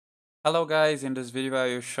Hello guys, in this video I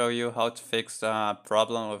will show you how to fix the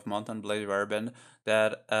problem with Mount Blade Warband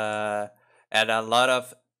that add a lot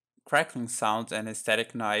of crackling sounds and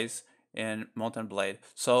static noise in Mount Blade.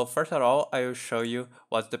 So first of all, I will show you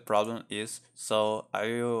what the problem is. So I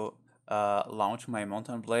will launch my Mount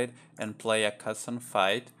Blade and play a custom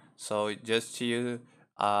fight. So just to,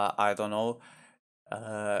 I don't know,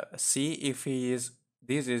 see if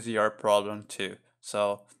this is your problem too.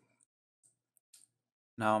 So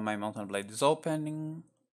now my Mount Blade is opening.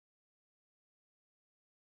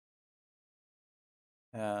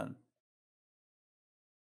 And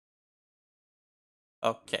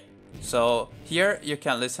okay, so here you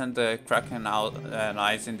can listen the cracking out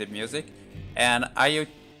noise in the music, and I will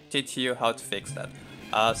teach you how to fix that.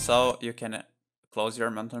 So you can close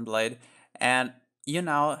your Mountain Blade, and you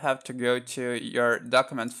now have to go to your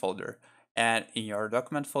document folder. And in your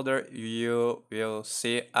document folder, you will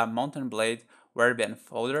see a Mountain Blade Warband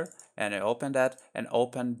folder, and open that and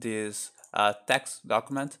open this text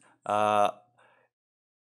document. RGL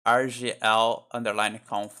underline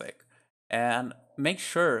config, and make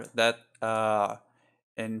sure that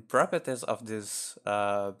in properties of this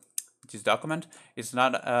document it's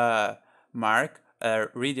not mark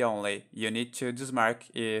read only. You need to dismark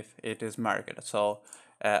if it is marked. So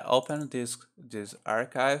open this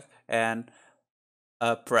archive and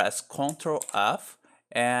press Ctrl F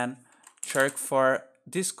and check for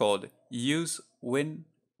this code. Use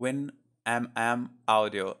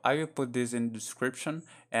audio. I will put this in the description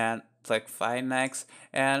and click Find Next.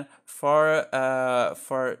 And for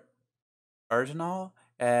original,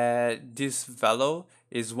 this value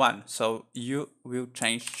is 1, so you will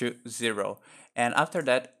change to 0. And after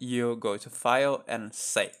that, you go to File and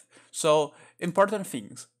Save. So important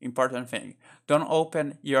thing. Don't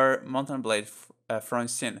open your Mountain Blade from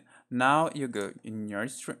Steam. Now you go in your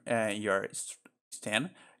Steam,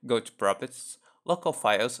 go to Properties, Local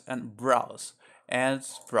Files, and Browse. And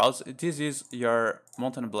browse. This is your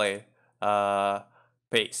Mountain Blade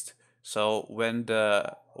paste. So where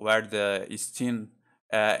the Steam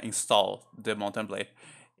install the Mountain Blade,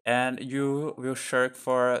 and you will search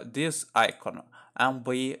for this icon, Mount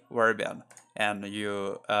Blade Warband, and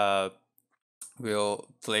you will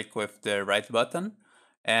click with the right button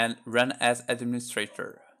and run as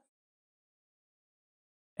administrator.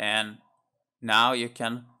 And now you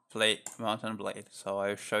can play Mountain Blade. So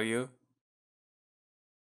I'll show you.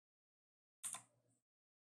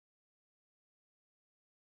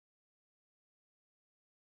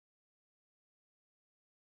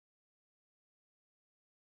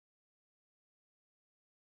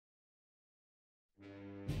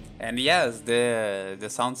 And yes, the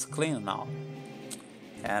sound's clean now.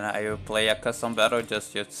 And I will play a custom battle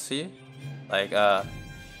just to see, like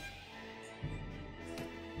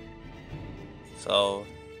so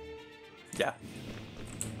yeah,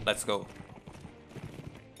 let's go.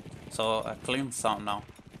 So a clean sound now.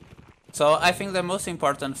 So I think the most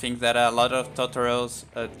important thing that a lot of tutorials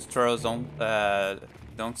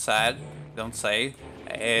don't say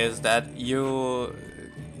is that you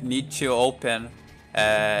need to open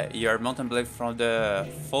your Mountain Blade from the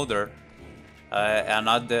folder and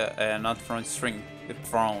not from Steam.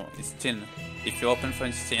 If you open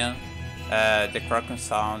from Steam, the cracking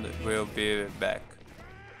sound will be back.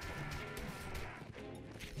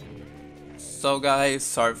 So guys,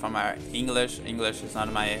 sorry for my English. English is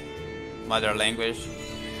not my mother language,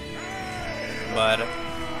 but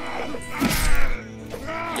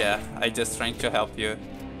yeah, I just trying to help you.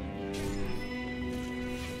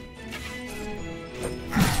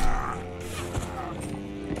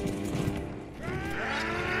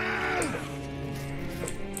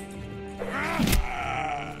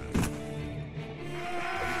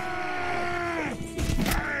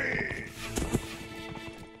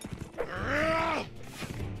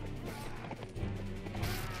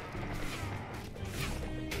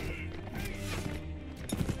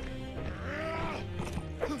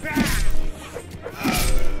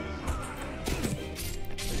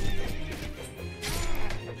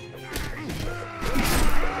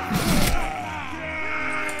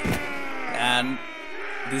 And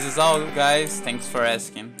this is all, guys. Thanks for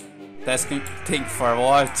asking. Thanks for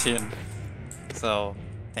watching. So,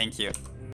 thank you.